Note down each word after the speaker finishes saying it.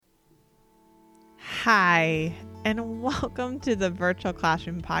Hi, and welcome to the Virtual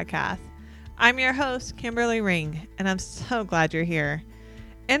Classroom Podcast. I'm your host, Kimberly Ring, and I'm so glad you're here.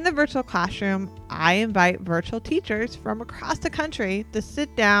 In the virtual classroom, I invite virtual teachers from across the country to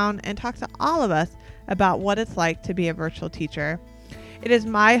sit down and talk to all of us about what it's like to be a virtual teacher. It is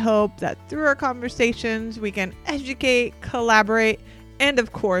my hope that through our conversations, we can educate, collaborate, and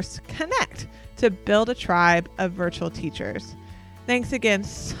of course, connect to build a tribe of virtual teachers. Thanks again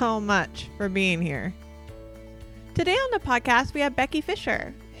so much for being here. Today on the podcast, we have Becky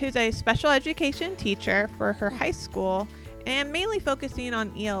Fisher, who's a special education teacher for her high school and mainly focusing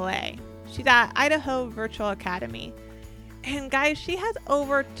on ELA. She's at Idaho Virtual Academy. And guys, she has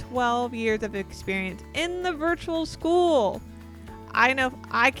over 12 years of experience in the virtual school. I know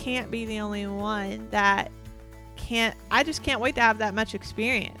I can't be the only one that I just can't wait to have that much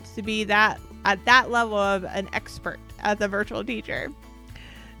experience, to be at that level of an expert as a virtual teacher.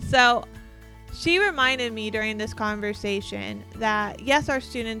 So she reminded me during this conversation that yes, our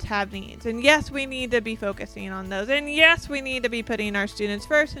students have needs, and yes, we need to be focusing on those, and yes, we need to be putting our students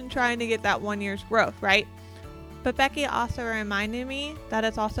first and trying to get that 1 year's growth, right? But Becky also reminded me that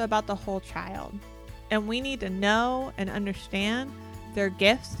it's also about the whole child, and we need to know and understand their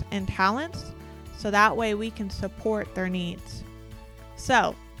gifts and talents so that way we can support their needs.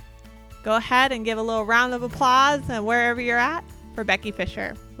 So go ahead and give a little round of applause and wherever you're at for Becky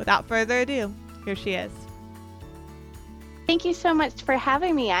Fisher. Without further ado, here she is. Thank you so much for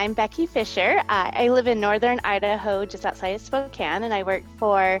having me. I'm Becky Fisher. I live in northern Idaho, just outside of Spokane, and I work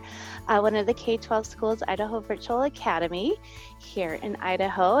for one of the K-12 schools, Idaho Virtual Academy, here in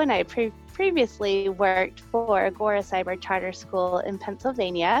Idaho. And I previously worked for Agora Cyber Charter School in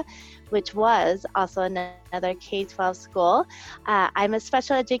Pennsylvania, which was also another K-12 school. I'm a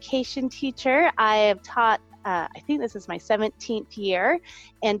special education teacher. I have taught I think this is my 17th year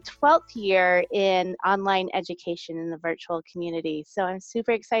and 12th year in online education in the virtual community. So I'm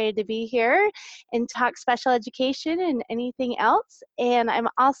super excited to be here and talk special education and anything else. And I'm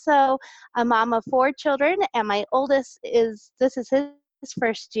also a mom of 4 children, and my oldest this is his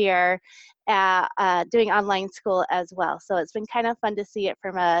first year doing online school as well. So it's been kind of fun to see it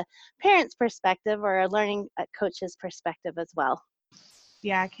from a parent's perspective or a learning coach's perspective as well.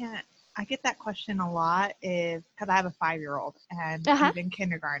 Yeah, I get that question a lot because I have a 5-year-old and he's in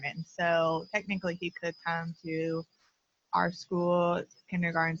kindergarten. So technically he could come to our school,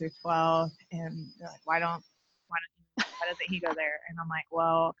 kindergarten through 12, and they're like, why doesn't he go there? And I'm like,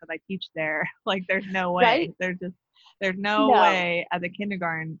 well, because I teach there. Like, there's no way. Right? There's no way as a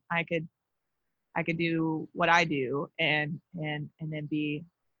kindergarten I could do what I do and then he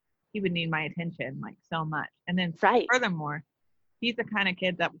would need my attention like so much. And then furthermore, he's the kind of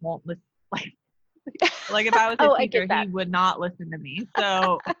kid that won't listen. Like if I was a teacher, he would not listen to me.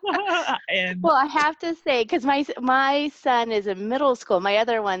 So, well, I have to say, because my son is in middle school. My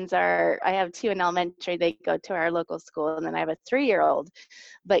other ones I have 2 in elementary. They go to our local school, and then I have a 3-year-old.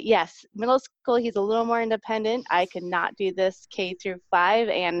 But yes, middle school, he's a little more independent. I could not do this K through 5,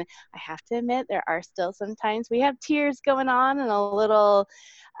 and I have to admit, there are still sometimes we have tears going on and a little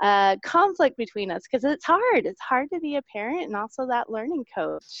conflict between us because it's hard. It's hard to be a parent and also that learning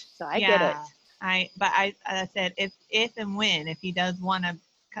coach. So I get it. I said if and when he does want to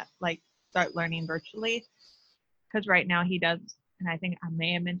start learning virtually, because right now he does, and I think I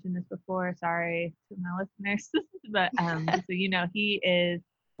may have mentioned this before. Sorry to my listeners, but so he is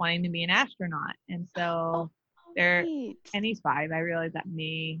wanting to be an astronaut, and so and he's 5. I realize that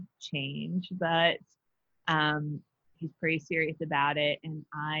may change, but he's pretty serious about it, and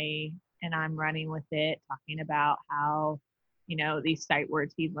I'm running with it, talking about how these sight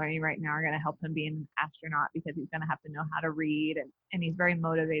words he's learning right now are going to help him be an astronaut because he's going to have to know how to read, and he's very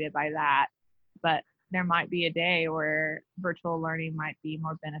motivated by that. But there might be a day where virtual learning might be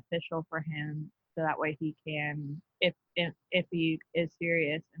more beneficial for him, so that way he can, if he is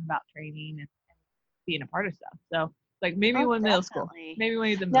serious about training and being a part of stuff. So like maybe when middle school, maybe when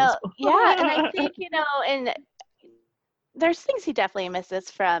he's in middle school. Yeah, and I think and there's things he definitely misses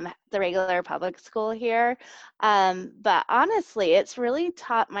from the regular public school here. But honestly, it's really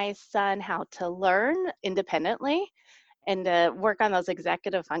taught my son how to learn independently and to work on those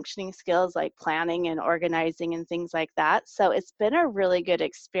executive functioning skills like planning and organizing and things like that. So it's been a really good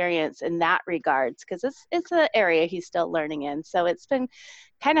experience in that regards because it's an area he's still learning in. So it's been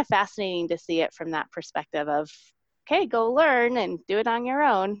kind of fascinating to see it from that perspective of, okay, go learn and do it on your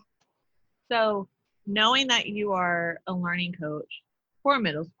own. So knowing that you are a learning coach for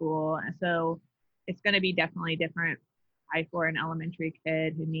middle school, so it's going to be definitely different for an elementary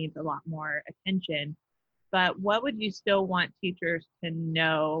kid who needs a lot more attention. But what would you still want teachers to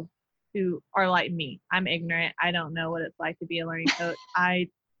know who are like me. I'm ignorant. I don't know what it's like to be a learning coach. I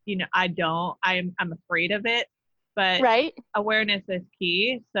don't. I'm afraid of it, but Right? awareness is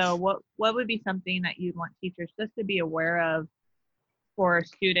key. So what would be something that you'd want teachers just to be aware of for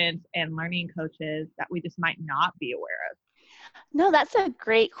students and learning coaches that we just might not be aware of? No, that's a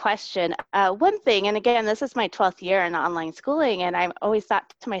great question. One thing, and again, this is my 12th year in online schooling, and I've always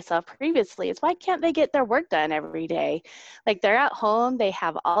thought to myself previously, is why can't they get their work done every day? Like they're at home, they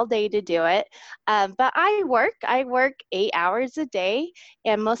have all day to do it. But I work 8 hours a day,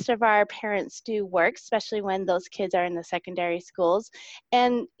 and most of our parents do work, especially when those kids are in the secondary schools.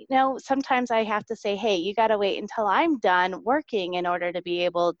 And, sometimes I have to say, hey, you got to wait until I'm done working in order to be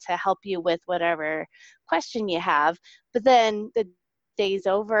able to help you with whatever question you have. But then the day's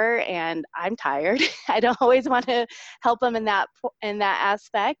over and I'm tired. I don't always want to help them in that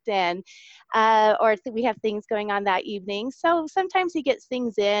aspect, and we have things going on that evening. So sometimes he gets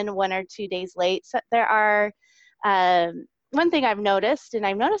things in 1 or 2 days late. So there are one thing I've noticed, and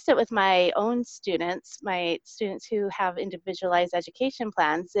I've noticed it with my own students, my students who have individualized education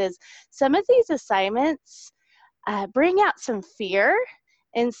plans, is some of these assignments bring out some fear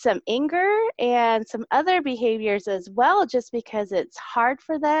and some anger and some other behaviors as well, just because it's hard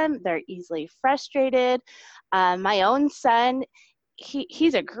for them. They're easily frustrated. My own son,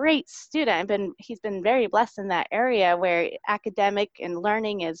 he's a great student. He's been very blessed in that area where academic and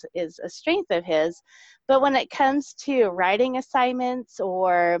learning is a strength of his. But when it comes to writing assignments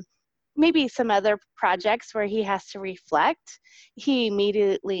or maybe some other projects where he has to reflect, he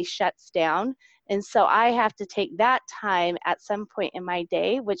immediately shuts down. And so I have to take that time at some point in my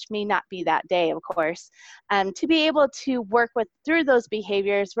day, which may not be that day, of course, to be able to work through those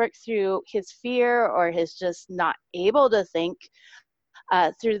behaviors, work through his fear or his just not able to think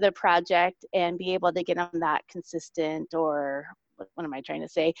through the project, and be able to get him that consistent, or what am I trying to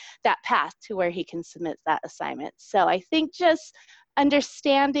say, that path to where he can submit that assignment. So I think just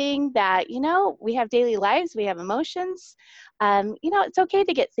understanding that, we have daily lives, we have emotions. It's okay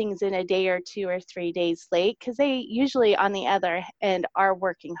to get things in a day or 2 or 3 days late, because they usually, on the other end, are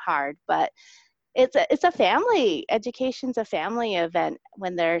working hard. But it's a family, education's a family event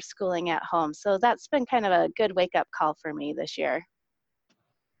when they're schooling at home. So that's been kind of a good wake-up call for me this year.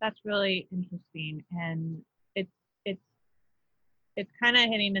 That's really interesting, and it's it's it's kind of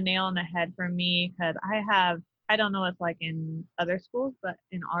hitting the nail on the head for me, because I don't know what's like in other schools, but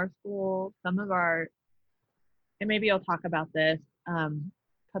in our school, and maybe I'll talk about this,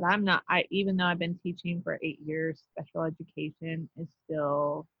 because even though I've been teaching for 8 years, special education is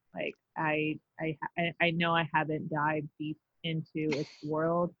still like, I know I haven't dived deep into its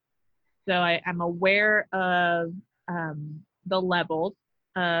world. So I'm aware of the levels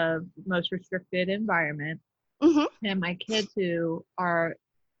of most restricted environment. Mm-hmm. And my kids who are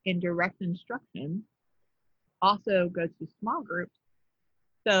in direct instruction also go to small groups.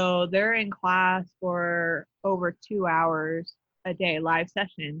 So they're in class for over 2 hours a day, live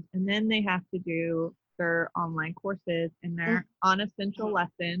sessions. And then they have to do their online courses and their non-essential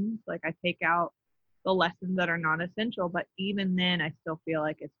lessons. Like, I take out the lessons that are non-essential, but even then I still feel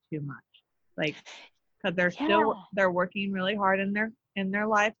like it's too much. Like, because they're working really hard in their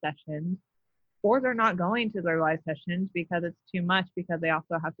live sessions, or they're not going to their live sessions because it's too much, because they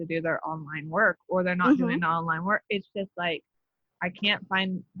also have to do their online work, or they're not doing the online work. It's just like, I can't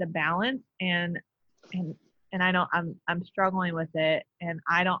find the balance, and I'm struggling with it, and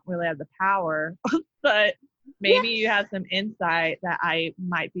I don't really have the power, but maybe you have some insight that I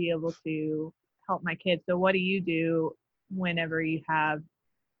might be able to help my kids. So what do you do whenever you have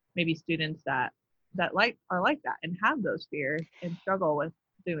maybe students that are like that and have those fears and struggle with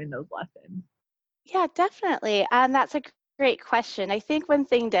doing those lessons? Yeah, definitely. That's a great question. I think one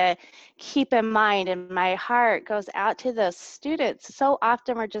thing to keep in mind, and my heart goes out to those students, so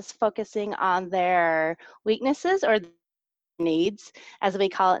often we're just focusing on their weaknesses or needs, as we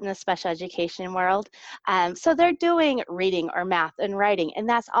call it in the special education world. So they're doing reading or math and writing, and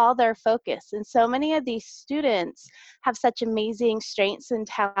that's all their focus. And so many of these students have such amazing strengths and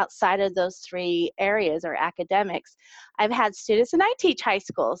talent outside of those three areas or academics. I've had students, and I teach high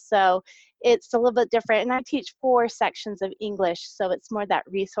school, so it's a little bit different. And I teach 4 sections of English, so it's more that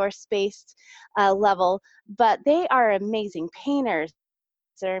resource-based level. But they are amazing painters.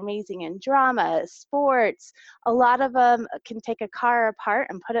 They're amazing in drama, sports. A lot of them can take a car apart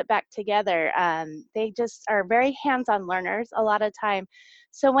and put it back together. They just are very hands-on learners a lot of time.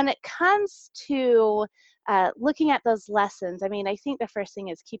 So when it comes to looking at those lessons, I mean, I think the first thing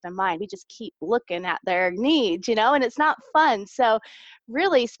is keep in mind, we just keep looking at their needs, and it's not fun. So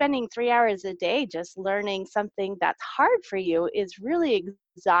really spending 3 hours a day just learning something that's hard for you is really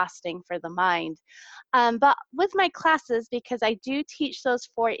exhausting for the mind. But with my classes, because I do teach those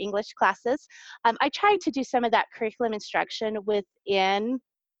 4 English classes, I try to do some of that curriculum instruction within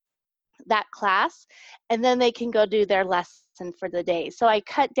that class, and then they can go do their lesson for the day. So I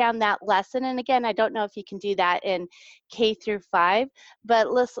cut down that lesson. And again, I don't know if you can do that in K through 5,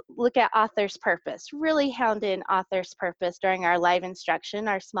 but let's look at author's purpose. Really hound in author's purpose during our live instruction,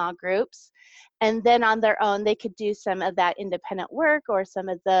 our small groups. And then on their own, they could do some of that independent work or some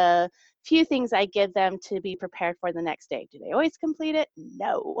of the few things I give them to be prepared for the next day. Do they always complete it?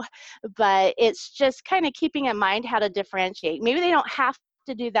 No. But it's just kind of keeping in mind how to differentiate. Maybe they don't have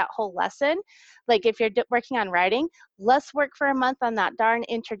to do that whole lesson. Like if you're working on writing, let's work for a month on that darn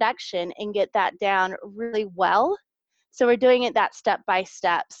introduction and get that down really well. So we're doing it that step by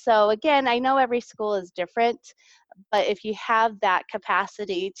step. So again, I know every school is different, but if you have that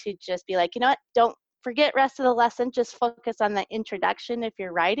capacity to just be like, you know what, don't forget rest of the lesson, just focus on the introduction if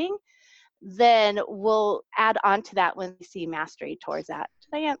you're writing, then we'll add on to that when we see mastery towards that.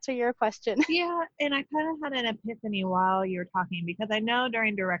 Did I answer your question? Yeah, and I kind of had an epiphany while you were talking, because I know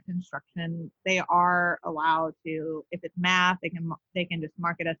during direct instruction they are allowed to, if it's math, they can just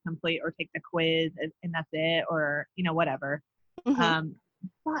mark it as complete or take the quiz and that's it, or whatever. Mm-hmm.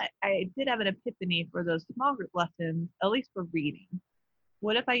 But I did have an epiphany for those small group lessons, at least for reading.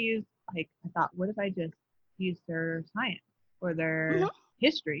 What if I use, like, I thought, what if I just use their science or their Mm-hmm.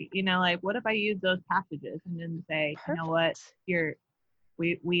 history? Like, what if I use those passages and then say, you know what, Perfect. here,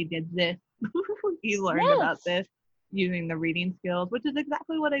 we did this. You learned about Yes. this using the reading skills, which is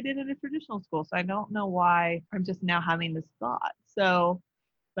exactly what I did in a traditional school. So I don't know why I'm just now having this thought. So,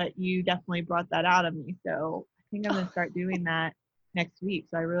 but you definitely brought that out of me. So I think I'm going to start doing that next week.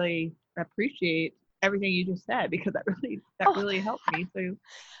 So I really appreciate everything you just said, because that Oh, really helped me. So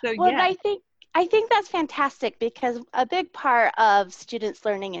well, and yes. I think that's fantastic, because a big part of students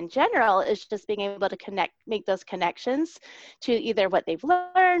learning in general is just being able to make those connections to either what they've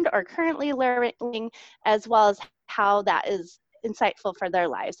learned or currently learning, as well as how that is insightful for their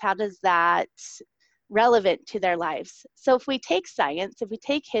lives. How does that relevant to their lives? So if we take science, if we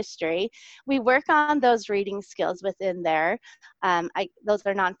take history, we work on those reading skills within there. Those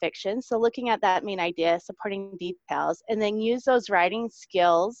are nonfiction. So looking at that main idea, supporting details, and then use those writing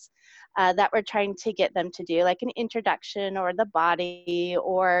skills that we're trying to get them to do, like an introduction or the body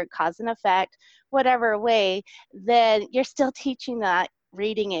or cause and effect, whatever way, then you're still teaching that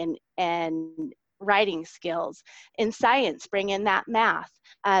reading and writing skills. In science, bring in that math.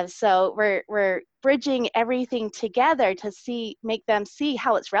 So we're bridging everything together to make them see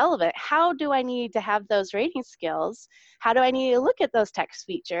how it's relevant. How do I need to have those reading skills? How do I need to look at those text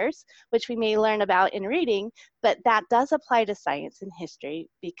features, which we may learn about in reading, but that does apply to science and history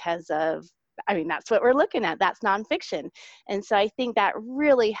because that's what we're looking at. That's nonfiction. And so I think that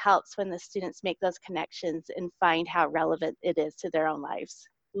really helps when the students make those connections and find how relevant it is to their own lives.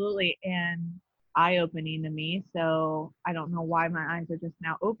 Absolutely. And eye-opening to me. So I don't know why my eyes are just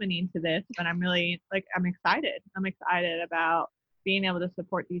now opening to this, but I'm really I'm excited. I'm excited about being able to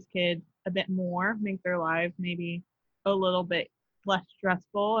support these kids a bit more, make their lives maybe a little bit less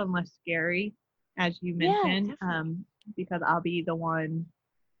stressful and less scary, as you Yeah, mentioned, definitely. because I'll be the one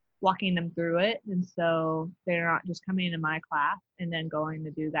walking them through it. And so they're not just coming into my class and then going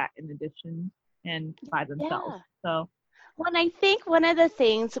to do that in addition and by themselves. Yeah. So Well, and I think one of the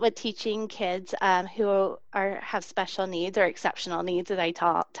things with teaching kids who have special needs or exceptional needs, as I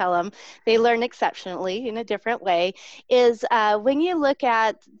tell them, they learn exceptionally in a different way, is when you look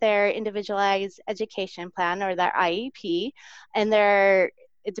at their individualized education plan or their IEP, and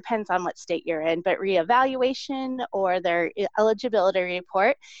it depends on what state you're in, but reevaluation or their eligibility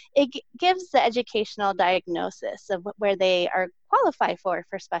report, it gives the educational diagnosis of where they are qualified for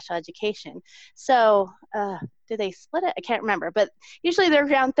special education. So do they split it? I can't remember, but usually there are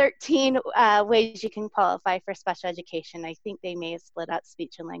around 13 ways you can qualify for special education. I think they may have split out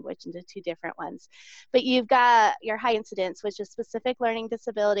speech and language into 2 different ones. But you've got your high incidence, which is specific learning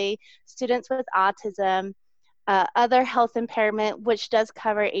disability, students with autism, other health impairment, which does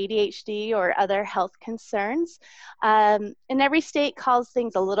cover ADHD or other health concerns. And every state calls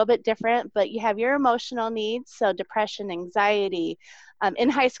things a little bit different, but you have your emotional needs, so depression, anxiety. In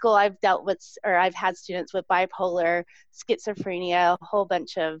high school, I've had students with bipolar, schizophrenia, a whole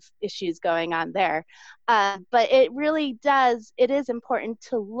bunch of issues going on there. But it is important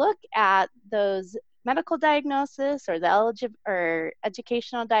to look at those medical diagnosis or or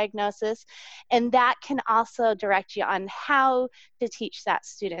educational diagnosis, and that can also direct you on how to teach that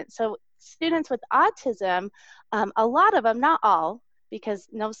student. So students with autism, a lot of them, not all, because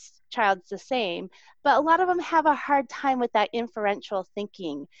no child's the same, but a lot of them have a hard time with that inferential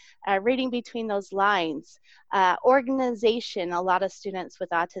thinking, reading between those lines, organization. A lot of students with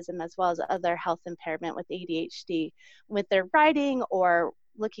autism, as well as other health impairment with ADHD, with their writing or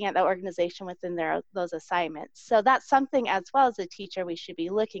looking at the organization within those assignments. So that's something as well as a teacher we should be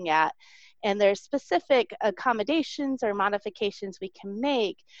looking at. And there's specific accommodations or modifications we can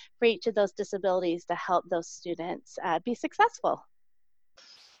make for each of those disabilities to help those students be successful.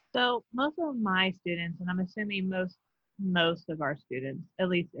 So most of my students, and I'm assuming most of our students, at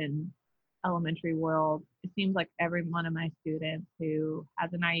least in elementary world, it seems like every one of my students who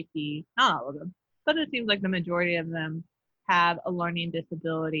has an IEP, not all of them, but it seems like the majority of them have a learning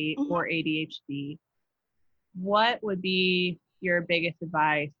disability or ADHD. What would be your biggest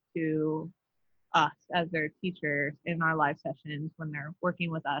advice to us as their teachers in our live sessions when they're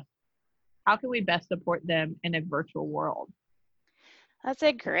working with us? How can we best support them in a virtual world? That's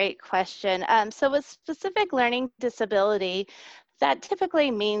a great question. So with specific learning disability, that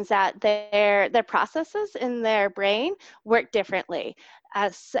typically means that their processes in their brain work differently.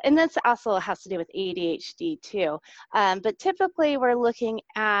 And this also has to do with ADHD too. But typically we're looking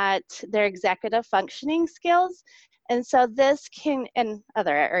at their executive functioning skills. And so this can, in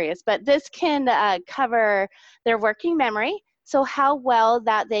other areas, but this can cover their working memory. So how well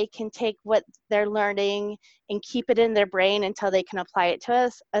that they can take what they're learning and keep it in their brain until they can apply it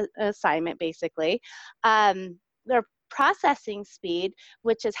to an assignment, basically. Their processing speed,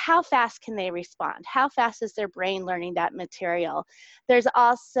 which is how fast can they respond? How fast is their brain learning that material? There's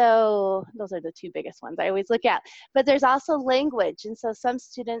also, those are the two biggest ones I always look at, but there's also language. And so some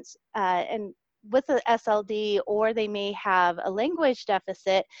students, and with an SLD, or they may have a language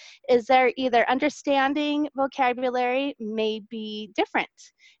deficit, is their either understanding vocabulary may be different.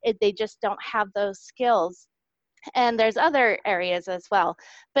 They just don't have those skills. And there's other areas as well.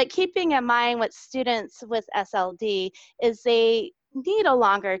 But keeping in mind what students with SLD is they need a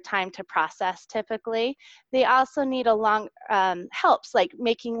longer time to process typically. They also need a long helps like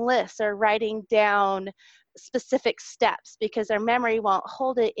making lists or writing down specific steps because their memory won't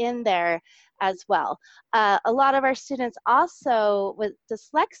hold it in there as well. A lot of our students also with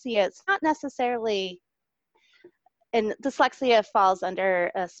dyslexia, it's not necessarily, and dyslexia falls under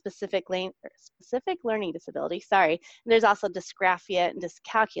a specific learning disability, sorry. And there's also dysgraphia and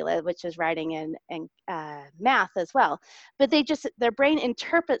dyscalculia, which is writing and math as well. But their brain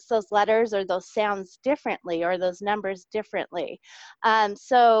interprets those letters or those sounds differently or those numbers differently.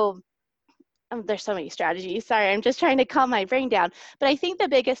 There's so many strategies. Sorry, I'm just trying to calm my brain down. But I think the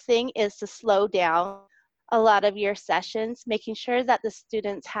biggest thing is to slow down a lot of your sessions, making sure that the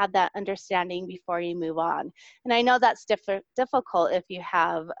students have that understanding before you move on. And I know that's difficult if you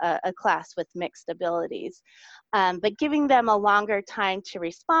have a class with mixed abilities, but giving them a longer time to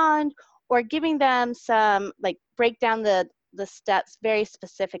respond or giving them some, like break down the steps very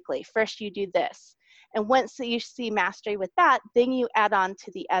specifically. First you do this. And once you see mastery with that, then you add on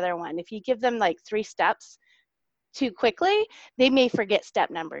to the other one. If you give them like 3 steps too quickly, they may forget step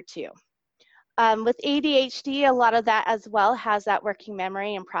number 2. With ADHD, a lot of that as well has that working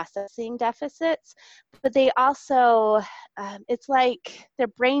memory and processing deficits, but they also, it's like their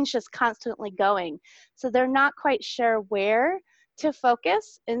brain's just constantly going. So they're not quite sure where to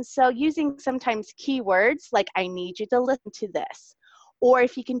focus. And so using sometimes keywords like, I need you to listen to this. Or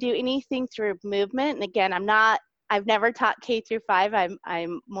if you can do anything through movement, and again, I've never taught K through 5.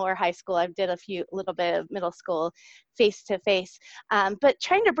 I'm more high school. I've did a little bit of middle school face-to-face, but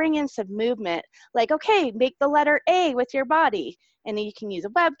trying to bring in some movement, like, okay, make the letter A with your body. And you can use a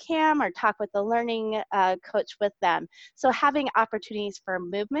webcam or talk with the learning coach with them. So having opportunities for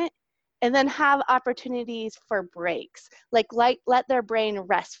movement and then have opportunities for breaks, like let their brain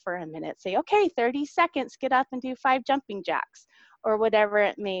rest for a minute. Say, okay, 30 seconds, get up and do 5 jumping jacks or whatever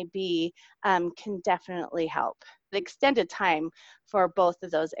it may be, can definitely help. The extended time for both of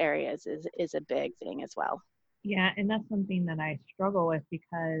those areas is a big thing as well. Yeah, and that's something that I struggle with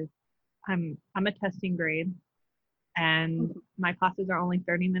because I'm a testing grade and my classes are only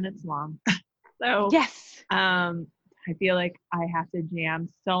 30 minutes long. So yes, I feel like I have to jam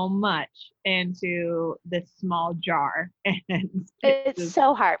so much into this small jar. And it's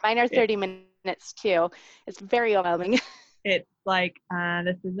so hard. Mine are 30 minutes too. It's very overwhelming. It's like,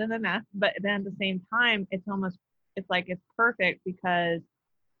 this isn't enough, but then at the same time, it's like it's perfect because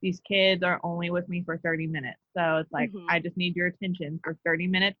these kids are only with me for 30 minutes. So it's like, I just need your attention for 30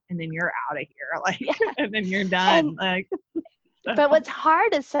 minutes and then you're out of here. Like, and then you're done. But what's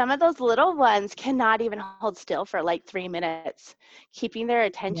hard is some of those little ones cannot even hold still for like 3 minutes. Keeping their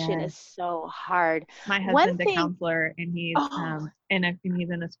attention Yes. is so hard. My One husband's a thing, counselor, and he's oh, he's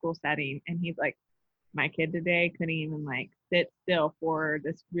in a school setting, and he's like, my kid today couldn't even like sit still for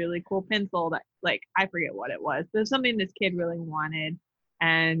this really cool pencil that, like, I forget what it was. There's something this kid really wanted,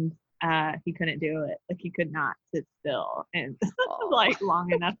 and he couldn't do it. Like, he could not sit still and oh, like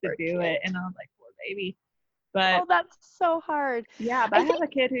long enough to poor do kid. it. And I was like, poor baby. But Oh, that's so hard. yeah, but I I have think, a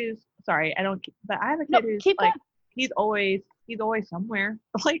kid who's sorry, I don't. But I have a no, kid who's keep like, going. he's always somewhere.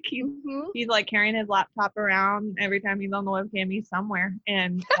 Like Hmm. he's like carrying his laptop around every time he's on the webcam. He's somewhere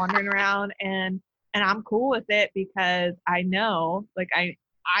and wandering around, and I'm cool with it because I know, like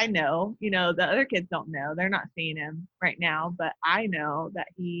I know, the other kids don't know. They're not seeing him right now, but I know that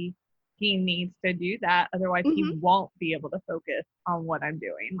he needs to do that. Otherwise, he Hmm. won't be able to focus on what I'm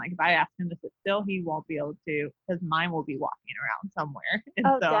doing. Like, if I ask him to sit still, he won't be able to because mine will be walking around somewhere. And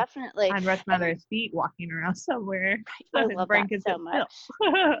Oh, so definitely. I'd much rather And his feet walking around somewhere so I his love brain that can so sit still.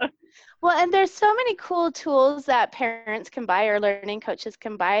 much. Well, and there's so many cool tools that parents can buy or learning coaches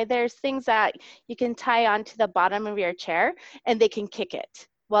can buy. There's things that you can tie onto the bottom of your chair and they can kick it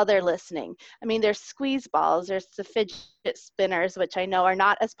while they're listening. I mean, there's squeeze balls, there's the fidget spinners, which I know are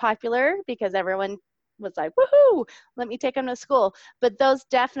not as popular because everyone was like, woohoo, let me take them to school. But those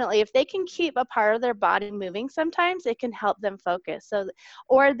definitely, if they can keep a part of their body moving sometimes, it can help them focus. So,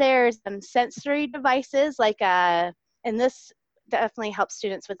 or there's sensory devices like and this definitely helps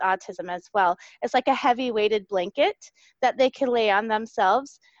students with autism as well. It's like a heavy weighted blanket that they can lay on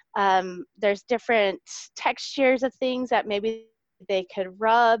themselves. There's different textures of things that maybe they could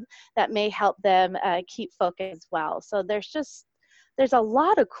rub that may help them keep focus as well. So there's a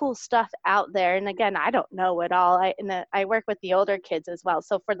lot of cool stuff out there. And again, I don't know it all. I work with the older kids as well.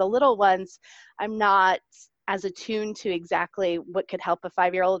 So for the little ones, I'm not as attuned to exactly what could help a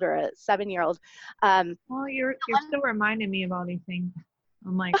 5-year-old or a 7-year-old. Well, you're still reminding me of all these things.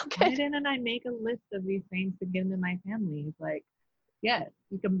 I'm like, why Okay. didn't I make a list of these things to give to my family? It's like, yes,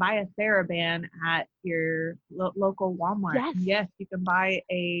 you can buy a TheraBand at your local Walmart. Yes. Yes, you can buy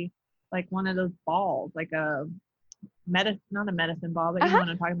like one of those balls, like a not a medicine ball, but you know Uh-huh. what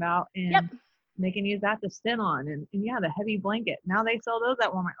I'm talking about. Yep. And they can use that to sit on. And yeah, the heavy blanket. Now they sell those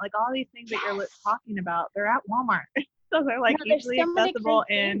at Walmart. Like, all these things that you're Yes. talking about, they're at Walmart. So they're like No, there's easily so many accessible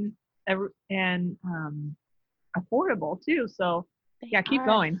great things. and affordable too. So They yeah, keep are.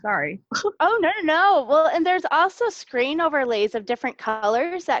 going. Sorry. Oh, no, no, no. Well, and there's also screen overlays of different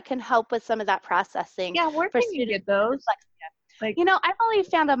colors that can help with some of that processing Yeah, where for can you students get with those? dyslexia. Like I've only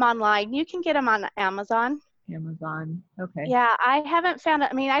found them online. You can get them on Amazon. Amazon. Okay. Yeah, I haven't found it.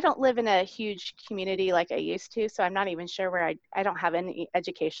 I mean, I don't live in a huge community like I used to, so I'm not even sure where I don't have any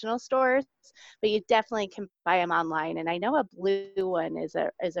educational stores, but you definitely can buy them online. And I know a blue one is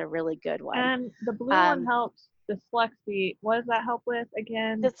a really good one. And the blue one Um, helps dyslexia. What does that help with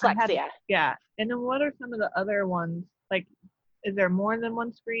again? I had, Dyslexia. yeah. And then what are some of the other ones? Like, is there more than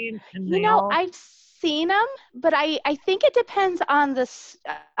one screen and they all, I've seen them, but I think it depends on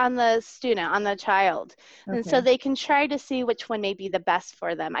on the student, on the child. And so okay. they can try to see which one may be the best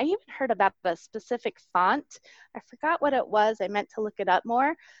for them. I even heard about a specific font. I forgot what it was. I meant to look it up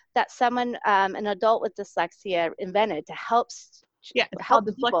more, that someone, an adult with dyslexia invented to Yeah, it's help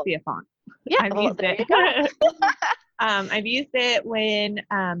called people. dyslexia font. Yeah, I've well, used there it. you go. I've used it when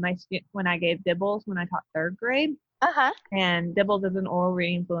when I gave Dibbles when I taught third grade. Uh-huh. And Dibbles is an oral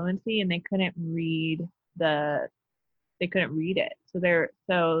reading fluency, and the they couldn't read it.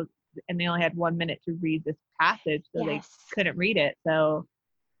 And they only had 1 minute to read this passage, so they Yes. couldn't read it. So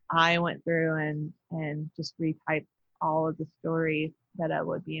I went through and just retyped all of the stories that I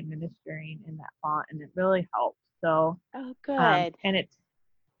would be administering in that font, and it really helped. So Oh, good. and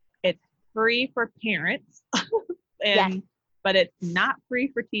it's free for parents, Yes. and but it's not free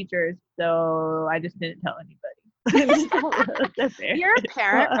for teachers. So I just didn't tell anybody. You're a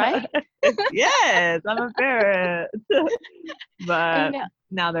parent, right? Yes, I'm a parent. I But know.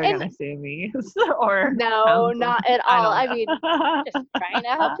 now they're And gonna sue me or no, counsel. not at I all. don't I mean, just trying to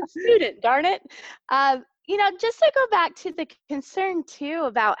help know. a student, darn it. Just to go back to the concern too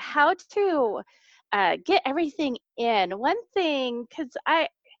about how to get everything in. One thing, because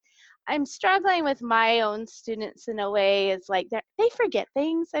I'm struggling with my own students in a way, is like they forget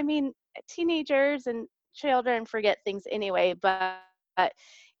things. I mean, teenagers and children forget things anyway, but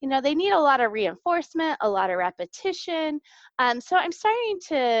they need a lot of reinforcement, a lot of repetition. So I'm starting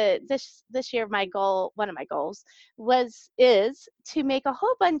to this year. My goal, one of my goals, is to make a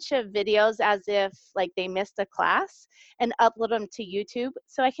whole bunch of videos as if like they missed a class and upload them to YouTube.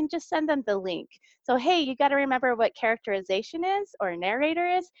 So I can just send them the link. So, hey, you got to remember what characterization is or narrator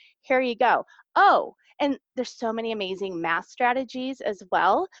is. Here you go. Oh, and there's so many amazing math strategies as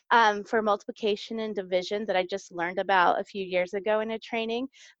well for multiplication and division that I just learned about a few years ago in a training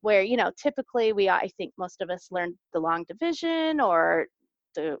where, typically I think most of us learned the long division or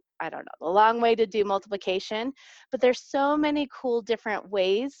I don't know, the long way to do multiplication, but there's so many cool different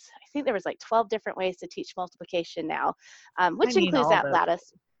ways. I think there was like 12 different ways to teach multiplication now, I which need includes all that those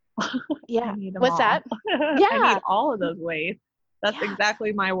lattice. I Yeah. need them What's all. that? I need Yeah. all of those ways. That's Yeah.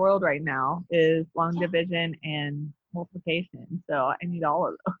 exactly my world right now is long Yeah. division and multiplication. So I need all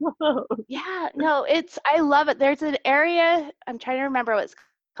of those. Yeah. No, I love it. There's an area, I'm trying to remember what it's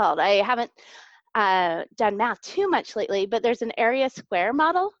called. I haven't done math too much lately, but there's an area square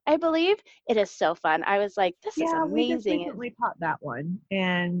model, I believe. It is so fun. I was like, this is Yeah, we just amazing. recently taught that one.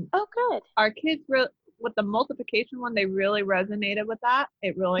 And Oh, good. our kids, with the multiplication one, they really resonated with that.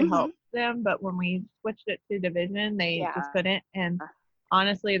 It really Mm-hmm. helped them. But when we switched it to division, they just Yeah. couldn't. And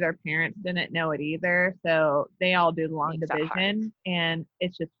honestly, their parents didn't know it either. So they all do the long Makes it hard. division. And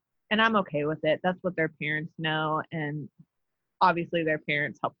it's just, and I'm okay with it. That's what their parents know. And obviously their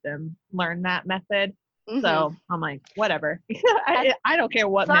parents helped them learn that method. Mm-hmm. So I'm like, whatever. I don't care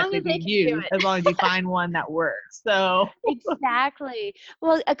what method you use as long as you find one that works. So Exactly.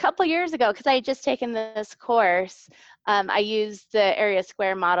 Well, a couple years ago, because I had just taken this course, I used the area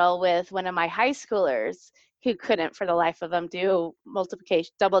square model with one of my high schoolers who couldn't for the life of them do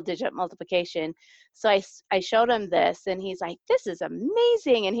multiplication, double digit multiplication. So I showed him this and he's like, this is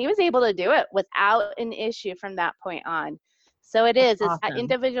amazing. And he was able to do it without an issue from that point on. So it's awesome. that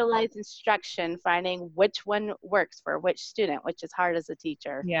individualized instruction, finding which one works for which student, which is hard as a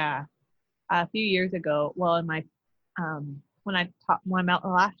teacher. Yeah. A few years ago, well, in my when I taught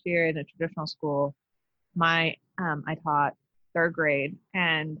last year in a traditional school, I taught third grade,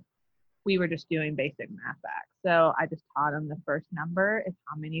 and we were just doing basic math facts. So I just taught them the first number is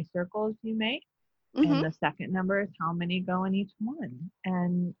how many circles you make, Mm-hmm. and the second number is how many go in each one,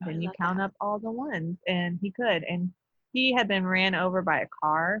 and then you count up all the ones. And he could, and he had been ran over by a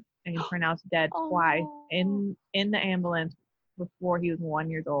car and pronounced dead twice in the ambulance before he was 1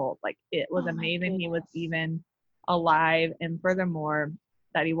 year old. Like, it was amazing he was even alive, and furthermore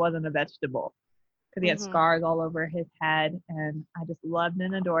that he wasn't a vegetable because he had scars all over his head. And I just loved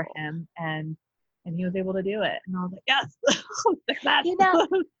and adored him, and he was able to do it, and I was like, yes.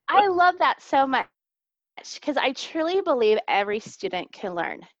 I love that so much because I truly believe every student can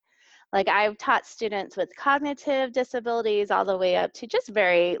learn. Like, I've taught students with cognitive disabilities all the way up to just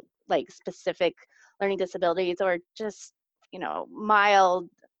very specific learning disabilities, or just, mild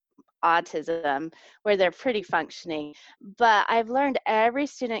autism where they're pretty functioning. But I've learned every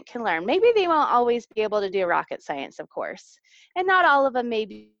student can learn. Maybe they won't always be able to do rocket science, of course. And not all of them may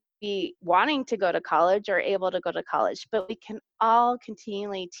be wanting to go to college or able to go to college, but we can all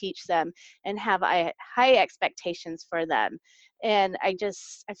continually teach them and have high expectations for them. And I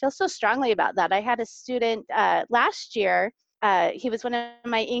feel so strongly about that. I had a student last year. He was one of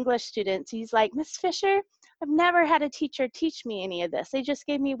my English students. He's like, Miss Fisher, I've never had a teacher teach me any of this. They just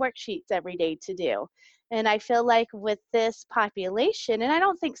gave me worksheets every day to do. And I feel like with this population, and I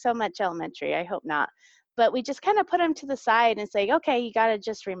don't think so much elementary, I hope not, but we just kind of put them to the side and say, okay, you got to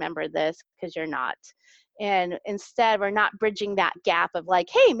just remember this because you're not. And instead, we're not bridging that gap of like,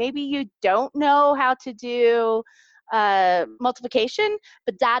 hey, maybe you don't know how to do multiplication,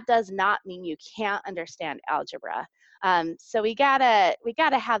 but that does not mean you can't understand algebra. So we gotta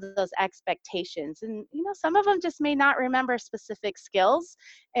have those expectations, and some of them just may not remember specific skills,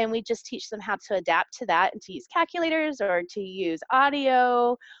 and we just teach them how to adapt to that and to use calculators or to use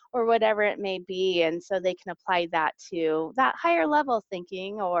audio or whatever it may be, and so they can apply that to that higher level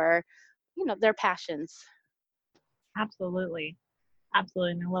thinking or their passions. Absolutely.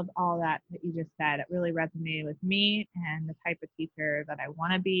 Absolutely. And I love all that you just said. It really resonated with me and the type of teacher that I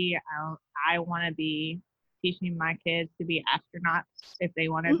want to be. I want to be teaching my kids to be astronauts if they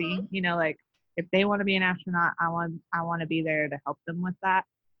want to be, if they want to be an astronaut, I want to be there to help them with that,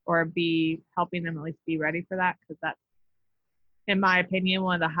 or be helping them at least be ready for that. Cause that's, in my opinion,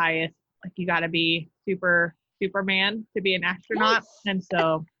 one of the highest, like, you got to be Superman to be an astronaut. Yes. And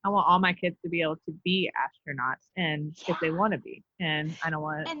so I want all my kids to be able to be astronauts, and if they want to be, and I don't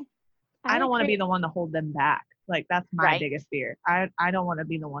want to be the one to hold them back. Like, that's my biggest fear. I don't want to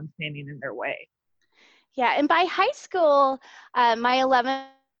be the one standing in their way. Yeah. And by high school, my 11th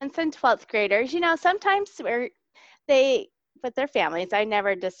and 12th graders, sometimes they with their families. I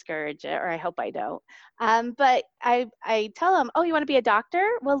never discourage it, or I hope I don't. But I tell them, oh, you want to be a doctor?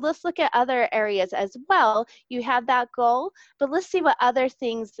 Well, let's look at other areas as well. You have that goal, but let's see what other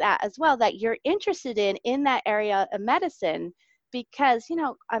things that as well that you're interested in that area of medicine. Because,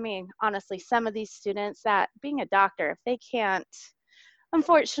 I mean, honestly, some of these students that being a doctor, if they can't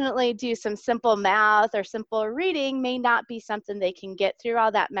unfortunately do some simple math or simple reading may not be something they can get through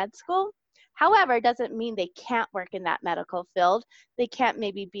all that med school. However, it doesn't mean they can't work in that medical field. They can't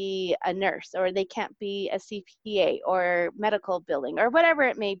maybe be a nurse, or they can't be a CPA or medical billing or whatever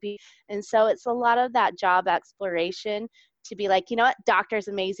it may be. And so it's a lot of that job exploration to be like, you know what, doctor's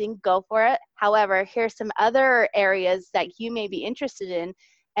amazing, go for it. However, here's some other areas that you may be interested in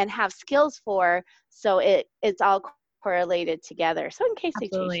and have skills for. So it's all correlated together. So in case they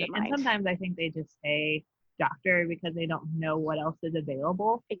change Absolutely. their And mind. sometimes I think they just say doctor because they don't know what else is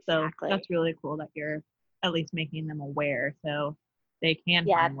available. Exactly. So that's really cool that you're at least making them aware so they can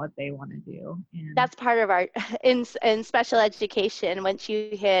Yeah, find what they want to do. And that's part of our in special education. Once you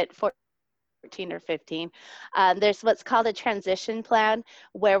hit 14 or 15, there's what's called a transition plan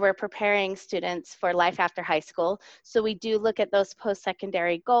where we're preparing students for life after high school. So we do look at those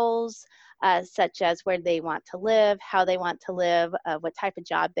post-secondary goals, such as where they want to live, how they want to live, what type of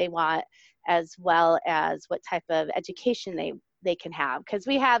job they want, as well as what type of education they can have. Because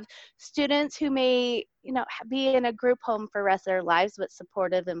we have students who may, be in a group home for the rest of their lives with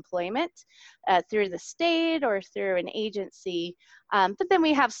supportive employment through the state or through an agency. But then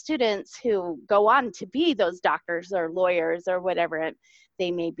we have students who go on to be those doctors or lawyers or whatever they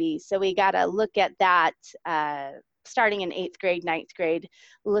may be. So we got to look at that starting in 8th grade, 9th grade,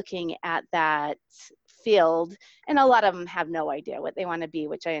 looking at that field. And a lot of them have no idea what they want to be,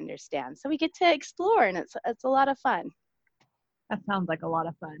 which I understand. So we get to explore, and it's a lot of fun. that sounds like a lot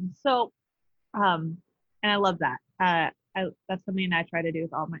of fun. So, and I love that. That's something I try to do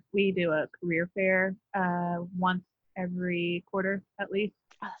with we do a career fair once every quarter at least.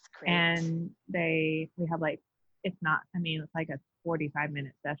 Oh, that's great. And we have it's not, I mean, it's like a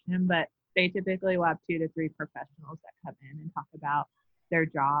 45-minute session, but they typically will have 2 to 3 professionals that come in and talk about their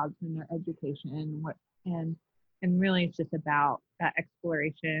jobs and their education, and really it's just about that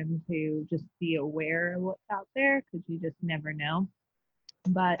exploration to just be aware of what's out there, because you just never know.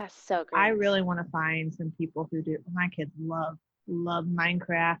 But That's so great. I really want to find some people who do. My kids love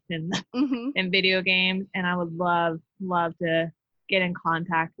Minecraft and and video games, and I would love to get in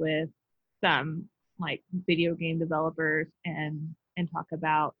contact with some video game developers and talk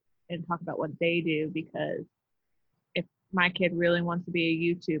about what they do, because if my kid really wants to be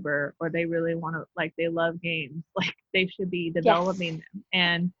a YouTuber, or they really want to they love games, they should be developing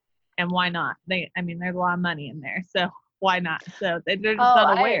them, and why not? There's a lot of money in there, so why not? So they're just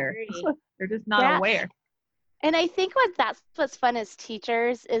not aware. They're just not aware. And I think that's what's fun as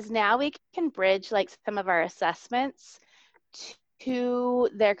teachers is now we can bridge some of our assessments to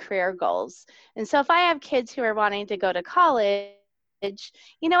their career goals. And so if I have kids who are wanting to go to college,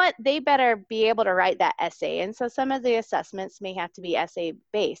 you know what, they better be able to write that essay. And so some of the assessments may have to be essay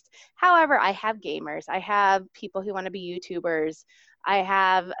based. However, I have gamers, I have people who want to be YouTubers, I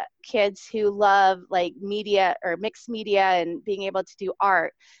have kids who love media or mixed media and being able to do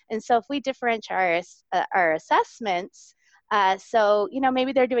art. And so if we differentiate our assessments, so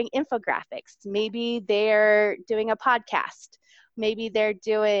maybe they're doing infographics, maybe they're doing a podcast, maybe they're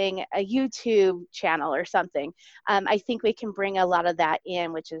doing a YouTube channel or something. I think we can bring a lot of that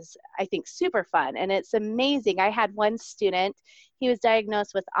in, which is, I think, super fun. And it's amazing. I had one student, he was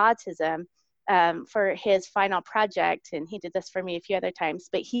diagnosed with autism for his final project, and he did this for me a few other times,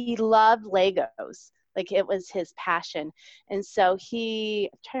 but he loved Legos. It was his passion. And so I'm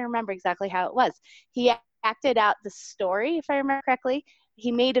trying to remember exactly how it was. He acted out the story, if I remember correctly.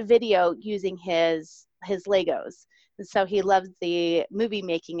 He made a video using his Legos. And so he loved the movie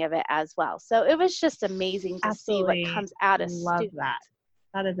making of it as well. So it was just amazing to see what comes out of students.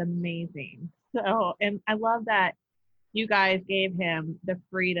 That is amazing. So, and I love that you guys gave him the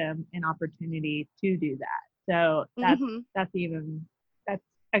freedom and opportunity to do that. So that's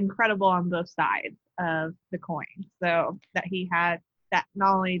incredible on both sides of the coin. So that he had that,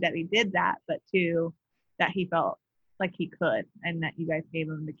 not only that he did that, but too that he felt like he could, and that you guys gave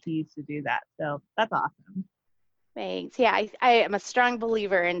him the keys to do that. So that's awesome. Thanks. Yeah, I am a strong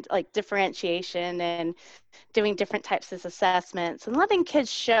believer in differentiation and doing different types of assessments and letting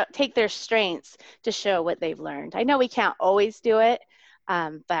kids take their strengths to show what they've learned. I know we can't always do it,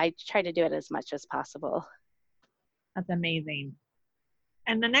 but I try to do it as much as possible. That's amazing.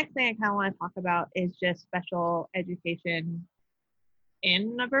 And the next thing I kind of want to talk about is just special education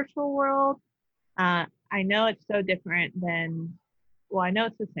in the virtual world. I know it's so different than, well, I know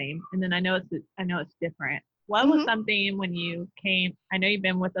it's the same, and then I know it's different. What was Mhm. something when you came? I know you've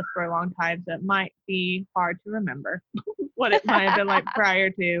been with us for a long time, so it might be hard to remember what it might have been like prior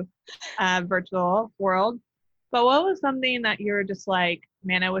to virtual world. But what was something that you were just like,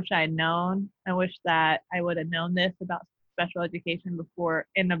 man, I wish I had known. I wish that I would have known this about special education before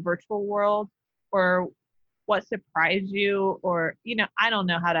in the virtual world, or what surprised you, or I don't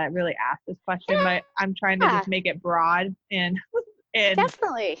know how to really ask this question, but I'm trying to Yeah, just make it broad and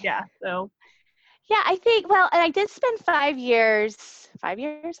definitely. yeah, so Yeah, I think, well, and I did spend 5 years,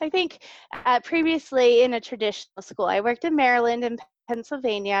 I think, previously in a traditional school. I worked in Maryland and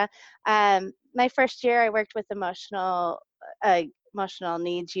Pennsylvania. My first year, I worked with uh, emotional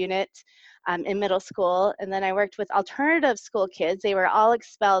needs unit in middle school, and then I worked with alternative school kids. They were all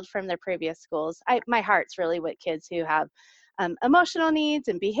expelled from their previous schools. My heart's really with kids who have emotional needs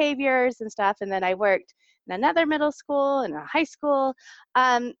and behaviors and stuff. And then I worked in another middle school and a high school.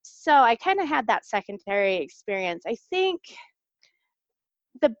 So I kind of had that secondary experience. I think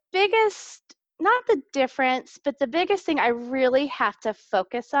the biggest, not the difference, but the biggest thing I really have to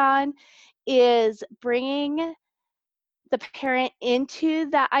focus on is bringing the parent into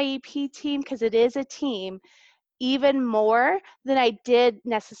the IEP team, because it is a team, even more than I did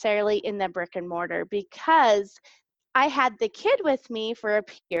necessarily in the brick and mortar, because I had the kid with me for a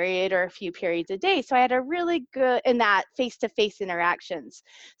period or a few periods a day. So I had a really good in that face-to-face interactions.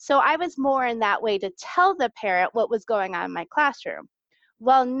 So I was more in that way to tell the parent what was going on in my classroom.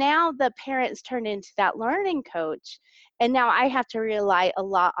 Well, now the parents turned into that learning coach, and now I have to rely a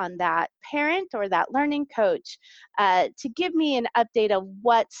lot on that parent or that learning coach to give me an update of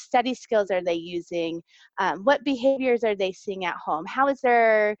what study skills are they using, what behaviors are they seeing at home, how is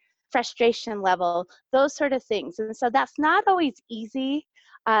their frustration level, those sort of things. And so that's not always easy.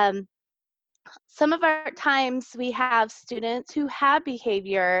 Um, some of our times we have students who have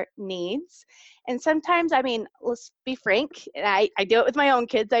behavior needs. And sometimes, I mean, let's be frank, and I do it with my own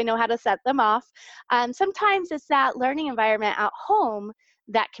kids, I know how to set them off. Sometimes it's that learning environment at home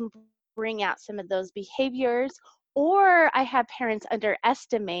that can bring out some of those behaviors, or I have parents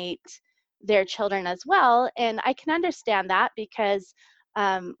underestimate their children as well. And I can understand that because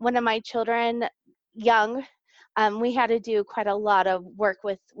one of my children, young, we had to do quite a lot of work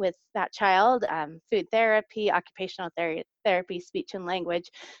with that child, food therapy, occupational therapy, speech and language.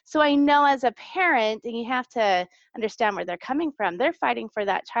 So I know as a parent, and you have to understand where they're coming from, they're fighting for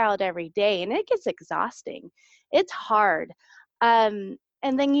that child every day, and it gets exhausting. It's hard.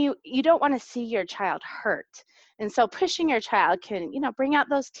 And then you don't want to see your child hurt. And so pushing your child can, bring out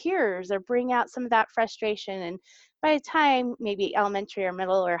those tears or bring out some of that frustration. And by the time maybe elementary or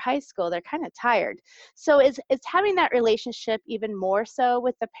middle or high school, they're kind of tired. So it's having that relationship even more so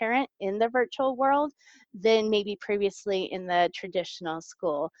with the parent in the virtual world than maybe previously in the traditional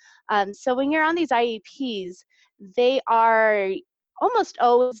school. So when you're on these IEPs, they are almost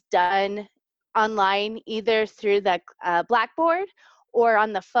always done online, either through the Blackboard or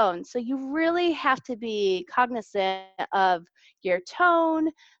on the phone. So you really have to be cognizant of your tone,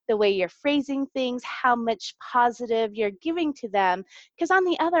 the way you're phrasing things, how much positive you're giving to them. Because on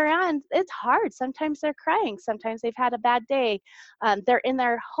the other end, it's hard. Sometimes they're crying. Sometimes they've had a bad day. They're in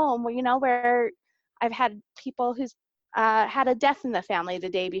their home where I've had people who's had a death in the family the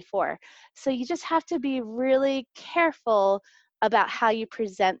day before. So you just have to be really careful about how you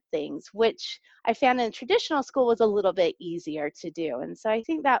present things, which I found in traditional school was a little bit easier to do. And so I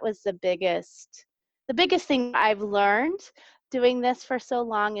think that was the biggest thing I've learned doing this for so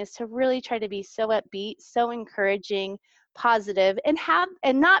long, is to really try to be so upbeat, so encouraging, positive, and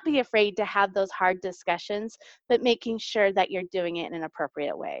not be afraid to have those hard discussions, but making sure that you're doing it in an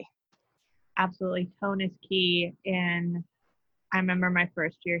appropriate way. absolutely tone is key. And I remember my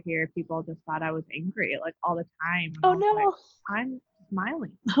first year here, people just thought I was angry like all the time, and I Oh was like, no. I'm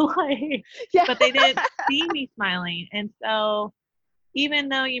smiling. Like, Yeah. but they didn't see me smiling. And so even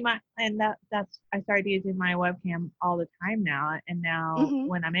though you might, and that's I started using my webcam all the time now, and now Hmm.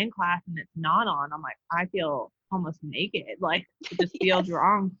 when I'm in class and it's not on, I'm like, I feel almost naked, like it just feels Yes.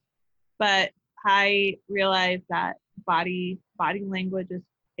 wrong. But I realized that body language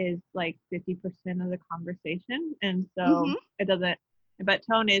is like 50% of the conversation, and so Hmm. it doesn't. But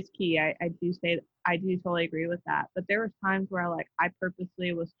tone is key. I do say I do totally agree with that. But there were times where I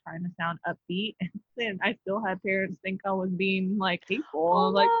purposely was trying to sound upbeat, and then I still had parents think I was being like hateful. I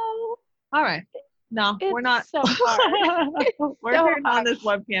was like, Oh all right, no, no. we're not. It's so hard. We're So turning on hard. this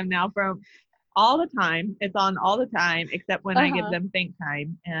webcam now from all the time. It's on all the time, except when I give Uh-huh. them think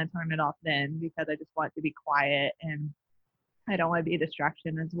time, and I turn it off then because I just want it to be quiet and I don't want to be a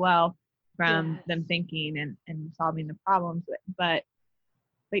distraction as well from them thinking and solving the problems. But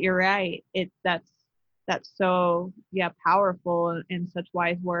you're right. That's so powerful and such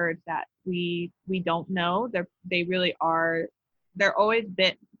wise words that we don't know. They really are. They're always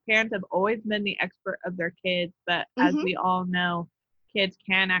been Parents have always been the expert of their kids, but as we all know, kids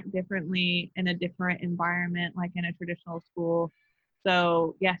can act differently in a different environment, like in a traditional school.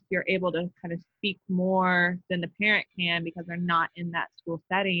 So yes, you're able to kind of speak more than the parent can because they're not in that school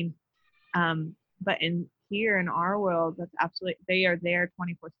setting. But in here in our world, that's absolutely, they are there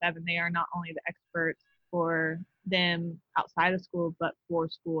 24/7. They are not only the experts for them outside of school, but for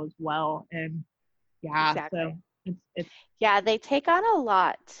school as well. And so it's yeah, they take on a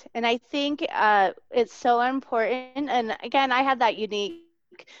lot. And I think it's so important. And again, I had that unique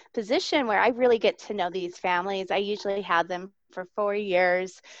position where I really get to know these families. I usually have them for 4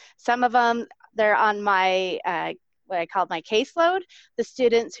 years. Some of them, they're on my what I call my caseload, the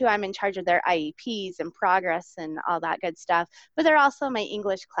students who I'm in charge of their IEPs and progress and all that good stuff. But they're also my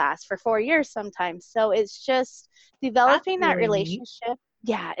English class for 4 years sometimes. So it's just developing that really relationship. Neat.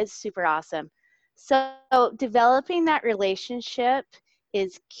 Yeah, it's super awesome. So developing that relationship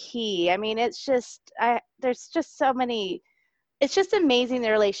is key. I mean, there's just so many, it's just amazing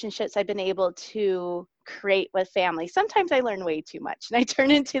the relationships I've been able to create with families. Sometimes I learn way too much and I turn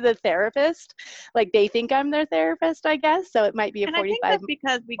into the therapist. Like they think I'm their therapist, I guess. So it might be a 45 minute. And I think that's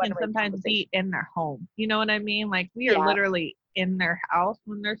because we can sometimes be in their home. You know what I mean? Like we are literally in their house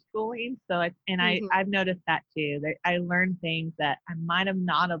when they're schooling. So I've noticed that too. I learned things that I might have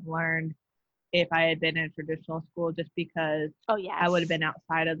not have learned if I had been in a traditional school, just because I would have been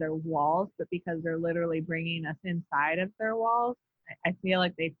outside of their walls, but because they're literally bringing us inside of their walls, I feel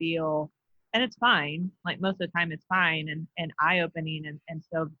like they feel, and it's fine. Like most of the time it's fine and eye-opening and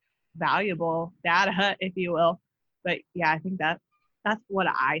so valuable data, if you will. But yeah, I think that's what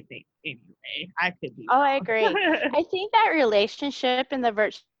I think anyway. I could be wrong. I agree. I think that relationship in the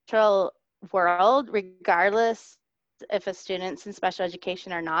virtual world, regardless if a student's in special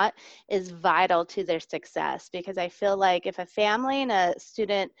education or not, is vital to their success, because I feel like if a family and a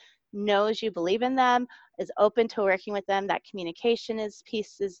student knows you believe in them, is open to working with them, that communication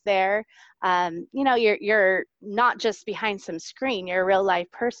piece is there. You're not just behind some screen, you're a real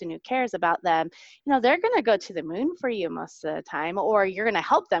life person who cares about them. They're going to go to the moon for you most of the time, or you're going to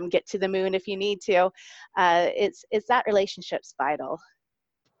help them get to the moon if you need to. It's that relationship's vital.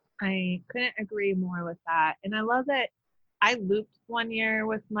 I couldn't agree more with that. And I love that I looped 1 year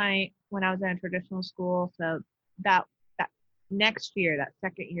when I was in a traditional school. So that next year, that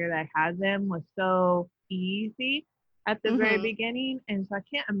second year that I had them was so easy at the very beginning. And so I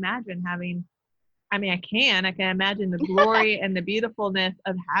can't imagine I can imagine the glory and the beautifulness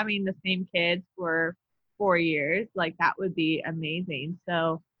of having the same kids for 4 years. Like that would be amazing.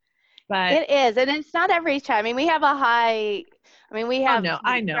 So, but it is. And it's not every time. We have we have.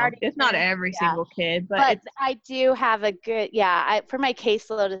 I know. It's not every single kid, but I do have a good, for my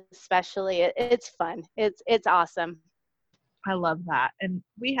caseload especially, it's fun. It's awesome. I love that. And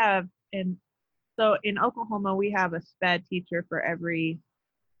so in Oklahoma, we have a SPED teacher for we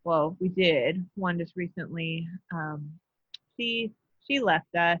did one just recently. She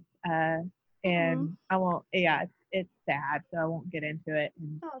left us, and I won't, it's sad, so I won't get into it.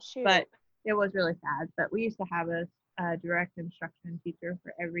 But it was really sad. But we used to have a direct instruction teacher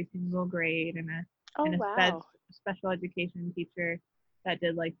for every single grade and a special education teacher that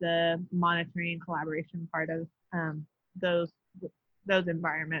did like the monitoring collaboration part of those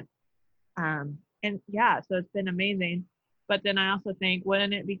environments. So it's been amazing. But then I also think,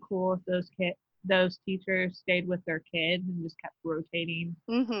 wouldn't it be cool if those teachers stayed with their kids and just kept rotating?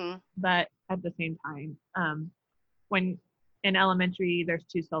 But at the same time, when in elementary there's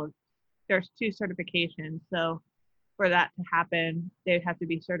two certifications. So for that to happen, they'd have to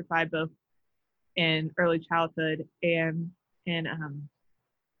be certified both in early childhood and in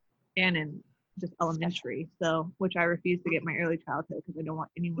just elementary. So, which I refuse to get my early childhood because I don't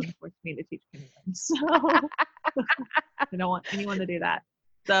want anyone to force me to teach kindergarten. So I don't want anyone to do that.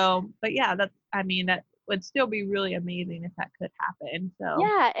 So, but yeah, that would still be really amazing if that could happen. So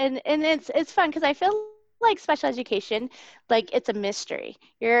yeah, and it's fun because I feel like special education, like it's a mystery.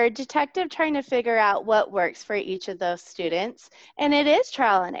 You're a detective trying to figure out what works for each of those students, and it is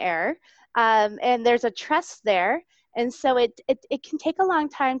trial and error, and there's a trust there. And so it can take a long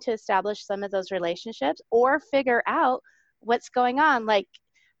time to establish some of those relationships or figure out what's going on. Like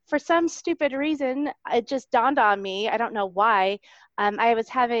for some stupid reason, it just dawned on me. I don't know why. I was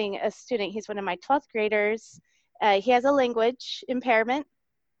having a student, he's one of my 12th graders. He has a language impairment.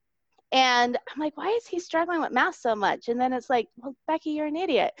 And I'm like, why is he struggling with math so much? And then it's like, well, Becky, you're an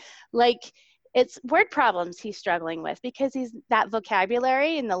idiot. Like, it's word problems he's struggling with because he's that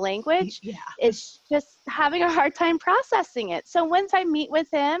vocabulary and the language. Yeah. It's just having a hard time processing it. So once I meet with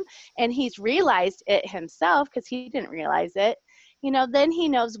him and he's realized it himself, because he didn't realize it, then he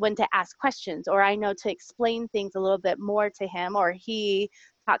knows when to ask questions, or I know to explain things a little bit more to him, or he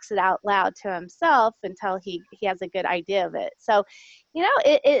talks it out loud to himself until he has a good idea of it. So,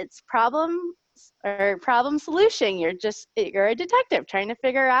 it's problem solution. You're a detective trying to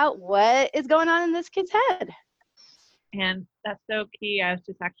figure out what is going on in this kid's head. And that's so key. I was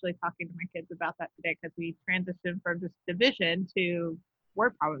just actually talking to my kids about that today because we transitioned from just division to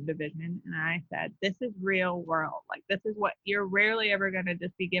word problem division. And I said, this is real world. Like, this is what you're rarely ever going to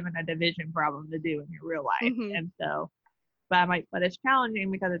just be given a division problem to do in your real life. Mm-hmm. And so, but it's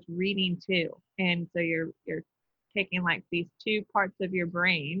challenging because it's reading too. And so you're taking like these two parts of your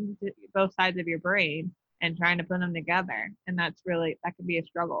brain, both sides of your brain, and trying to put them together. And that could be a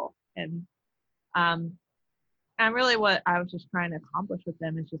struggle. And really what I was just trying to accomplish with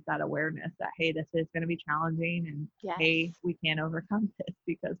them is just that awareness that, hey, this is going to be challenging, and yes. Hey, we can't overcome this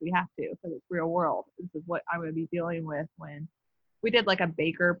because we have to, because it's real world. This is what I'm going to be dealing with when we did like a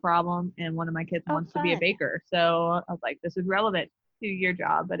baker problem, and one of my kids wants to be a baker. So I was like, this is relevant to your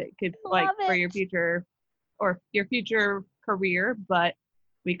job, but it could for your future or your future career, but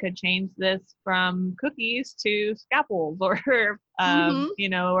we could change this from cookies to scalpels or,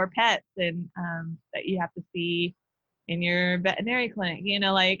 or pets, and that you have to see in your veterinary clinic,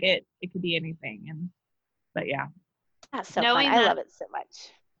 it could be anything. But yeah. That's so fun. I love it so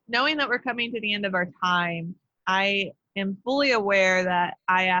much. Knowing that we're coming to the end of our time, I am fully aware that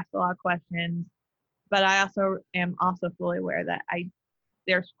I asked a lot of questions, but I also am fully aware that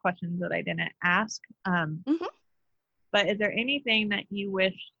there's questions that I didn't ask. But is there anything that you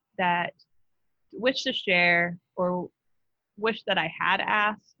wish to share, or wish that I had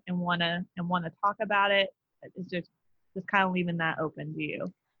asked and want to talk about it? It's just kind of leaving that open to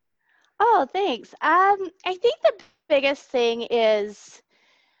you. Oh, thanks. I think the biggest thing is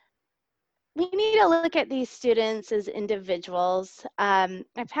we need to look at these students as individuals. I've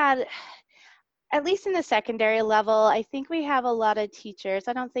had, at least in the secondary level, I think we have a lot of teachers.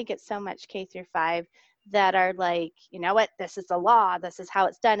 I don't think it's so much K-5 that are like, you know what, this is the law, this is how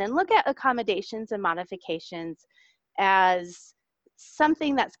it's done, and look at accommodations and modifications as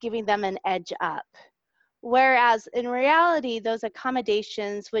something that's giving them an edge up. Whereas in reality, those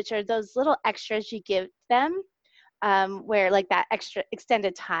accommodations, which are those little extras you give them, where like that extra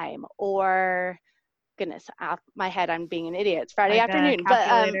extended time, or goodness, off my head, I'm being an idiot. It's Friday afternoon,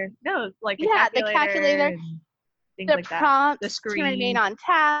 but no, it's like the calculator, the like prompts, the screen, to remain on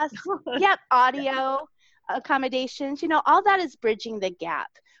task. Yep, audio accommodations. All that is bridging the gap.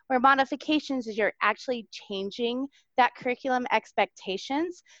 Where modifications is you're actually changing that curriculum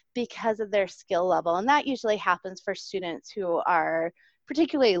expectations because of their skill level, and that usually happens for students who are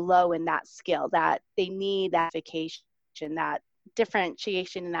particularly low in that skill, that they need that modification, that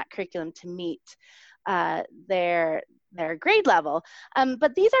differentiation in that curriculum to meet their grade level.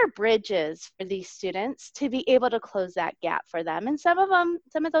 But these are bridges for these students to be able to close that gap for them. And some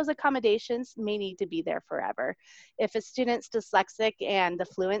of those accommodations may need to be there forever. If a student's dyslexic and the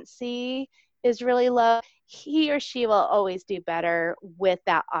fluency is really low, he or she will always do better with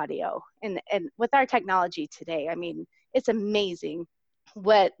that audio. And with our technology today, I mean, it's amazing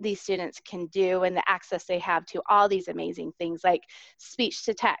what these students can do and the access they have to all these amazing things like speech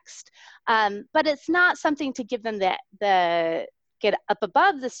to text. But it's not something to give them the get up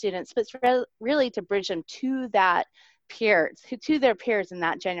above the students, but it's really to bridge them to that to their peers in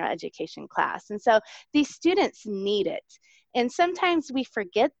that general education class. And so these students need it. And sometimes we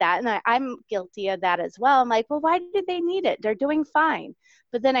forget that, and I'm guilty of that as well. I'm like, well, why do they need it? They're doing fine.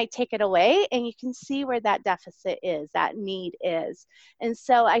 But then I take it away, and you can see where that deficit is, that need is. And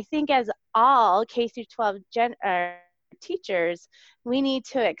so I think as all K-12 teachers, we need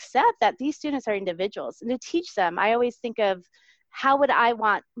to accept that these students are individuals, and to teach them. I always think of, how would I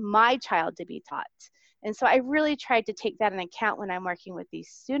want my child to be taught? And so I really tried to take that into account when I'm working with these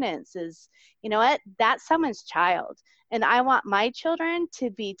students is, you know what, that's someone's child. And I want my children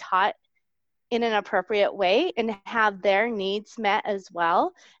to be taught in an appropriate way and have their needs met as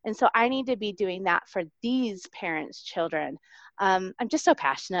well. And so I need to be doing that for these parents' children. I'm just so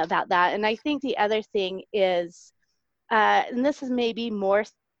passionate about that. And I think the other thing is, and this is maybe more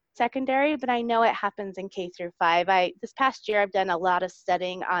secondary, but I know it happens in K-5. This past year, I've done a lot of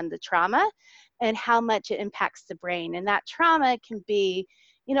studying on the trauma and how much it impacts the brain. And that trauma can be,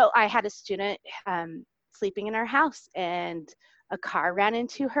 I had a student sleeping in our house, and a car ran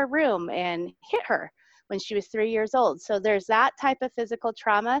into her room and hit her when she was 3 years old. So there's that type of physical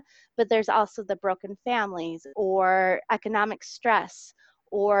trauma, but there's also the broken families or economic stress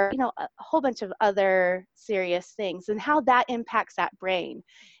or, a whole bunch of other serious things, and how that impacts that brain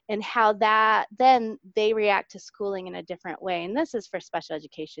and how that then they react to schooling in a different way. And this is for special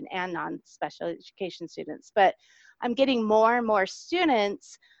education and non-special education students. But I'm getting more and more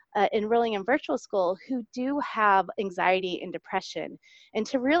students enrolling in virtual school who do have anxiety and depression, and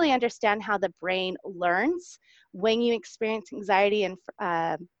to really understand how the brain learns when you experience anxiety and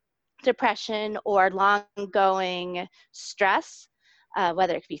depression or long-going stress,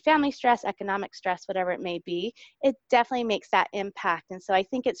 whether it could be family stress, economic stress, whatever it may be, it definitely makes that impact. And so I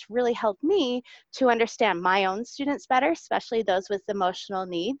think it's really helped me to understand my own students better, especially those with emotional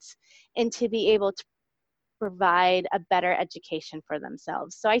needs, and to be able to provide a better education for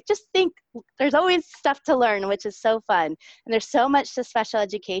themselves. So I just think there's always stuff to learn, which is so fun. And there's so much to special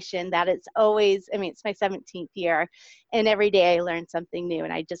education that it's always, it's my 17th year, and every day I learn something new,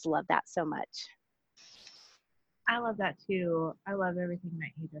 and I just love that so much. I love that too. I love everything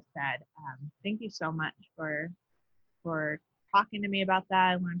that you just said. Thank you so much for talking to me about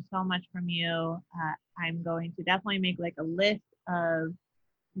that. I learned so much from you. I'm going to definitely make like a list of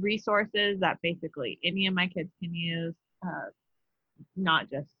resources that basically any of my kids can use, not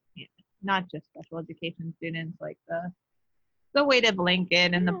just special education students, like the weighted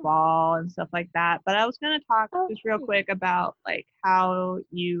blanket and the ball and stuff like that. But I was going to talk just real quick about like how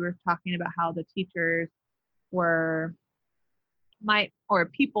you were talking about how the teachers or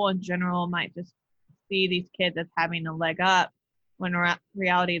people in general might just see these kids as having a leg up, when in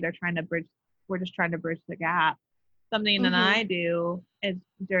reality we're just trying to bridge the gap. Something that I do is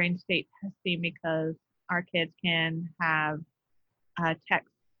during state testing, because our kids can have text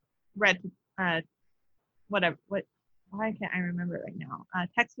read why can't I remember right now,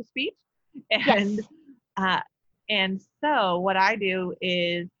 text to speech, and Yes. And so what I do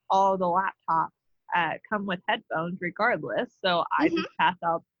is all the laptops come with headphones regardless. So I just pass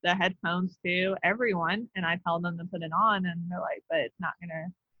out the headphones to everyone, and I tell them to put it on, and they're like, but it's not gonna.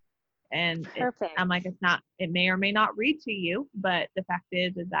 And I'm like, it may or may not read to you, but the fact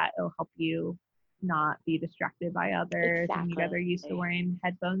is that it'll help you not be distracted by others. Exactly. And you guys are used to wearing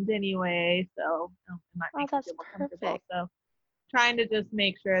headphones anyway, so it might make you feel more comfortable. So trying to just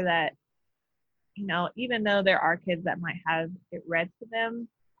make sure that, even though there are kids that might have it read to them,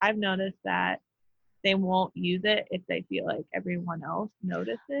 I've noticed that they won't use it if they feel like everyone else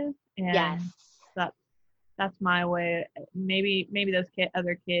notices. And that's my way. Maybe those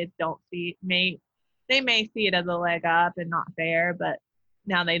other kids don't see, they may see it as a leg up and not fair, but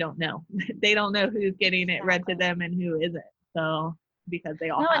now they don't know. They don't know who's getting it read to them and who isn't. So because they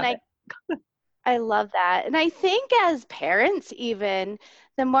all have it. I love that. And I think as parents, even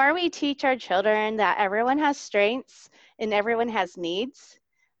the more we teach our children that everyone has strengths and everyone has needs,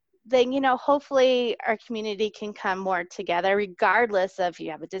 then, hopefully our community can come more together, regardless of if you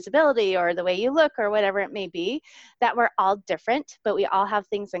have a disability or the way you look or whatever it may be, that we're all different, but we all have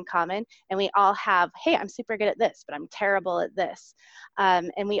things in common. And we all have, hey, I'm super good at this, but I'm terrible at this.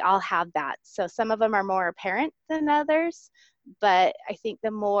 And we all have that. So some of them are more apparent than others. But I think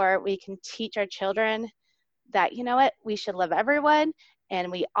the more we can teach our children that, we should love everyone, and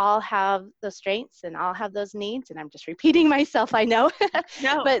we all have those strengths and all have those needs. And I'm just repeating myself, I know.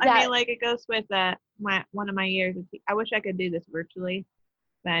 No, but I mean, like it goes with one of my years. I wish I could do this virtually,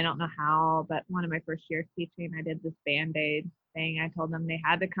 but I don't know how. But one of my first years teaching, I did this Band-Aid thing. I told them they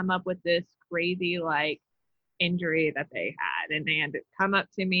had to come up with this crazy injury that they had, and they had to come up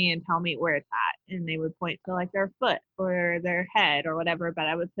to me and tell me where it's at, and they would point to their foot or their head or whatever, but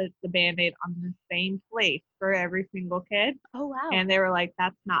I would put the Band-Aid on the same place for every single kid. Oh wow. And they were like,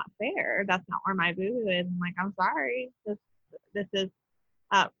 that's not fair, that's not where my boo is. I'm like, I'm sorry, this is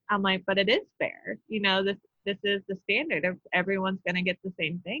I'm like, but it is fair, this is the standard. If everyone's going to get the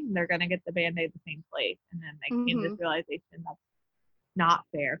same thing, they're going to get the Band-Aid the same place. And then they came to this realization that's not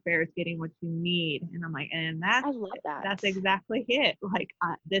fair. Fair is getting what you need. And I'm like, and I love that. That's exactly it.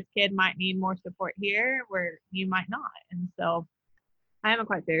 This kid might need more support here where you might not. And so I haven't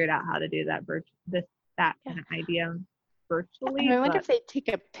quite figured out how to do that kind of idea virtually. I wonder if they take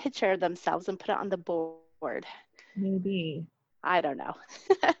a picture of themselves and put it on the board. Maybe. I don't know.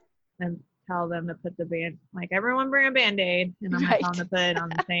 And tell them to put everyone bring a Band-Aid, and I'm going to tell them to put it on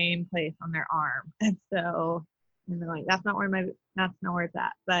the same place on their arm. And so, and they're like, that's not where it's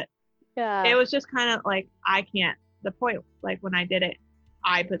at. But it was just kind of the point, when I did it,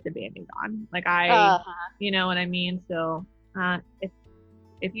 I put the Band-Aid on. You know what I mean? So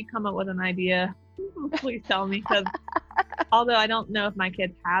if you come up with an idea, please tell me, because although I don't know if my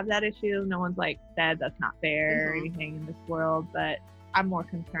kids have that issue, no one's like said that's not fair or Mhm. anything in this world, but I'm more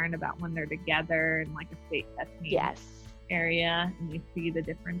concerned about when they're together in like a state testing Yes. area and you see the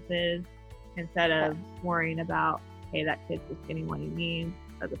differences instead of worrying about, hey, that kid's just getting what he needs,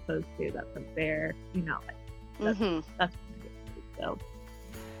 as opposed to that's unfair, you know, like that's Mhm. what I get to. So,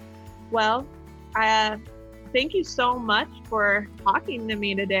 well, thank you so much for talking to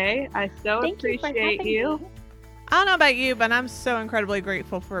me today. I so Thank you for appreciate having you. me. I don't know about you, but I'm so incredibly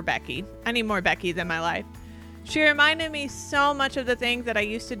grateful for Becky. I need more Beckys in my life. She reminded me so much of the things that I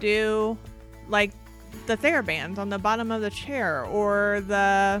used to do, like the TheraBands on the bottom of the chair or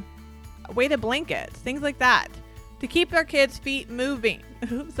the weighted blankets, things like that, to keep their kids' feet moving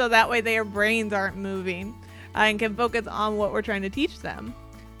so that way their brains aren't moving and can focus on what we're trying to teach them.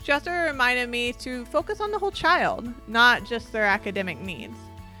 She also reminded me to focus on the whole child, not just their academic needs.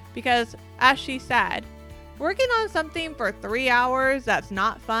 Because, as she said, working on something for 3 hours that's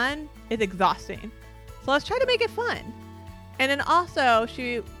not fun is exhausting. So let's try to make it fun. And then also,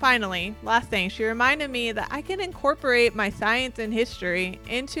 last thing, she reminded me that I can incorporate my science and history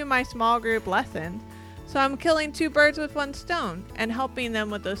into my small group lessons. So I'm killing 2 birds with 1 stone and helping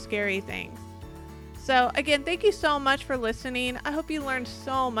them with those scary things. So again, thank you so much for listening. I hope you learned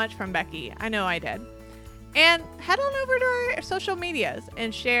so much from Becky. I know I did. And head on over to our social medias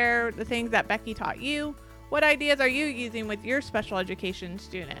and share the things that Becky taught you. What ideas are you using with your special education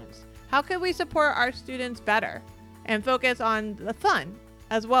students? How can we support our students better and focus on the fun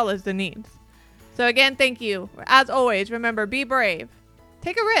as well as the needs? So again, thank you. As always, remember, be brave,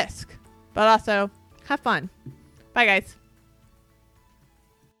 take a risk, but also have fun. Bye, guys.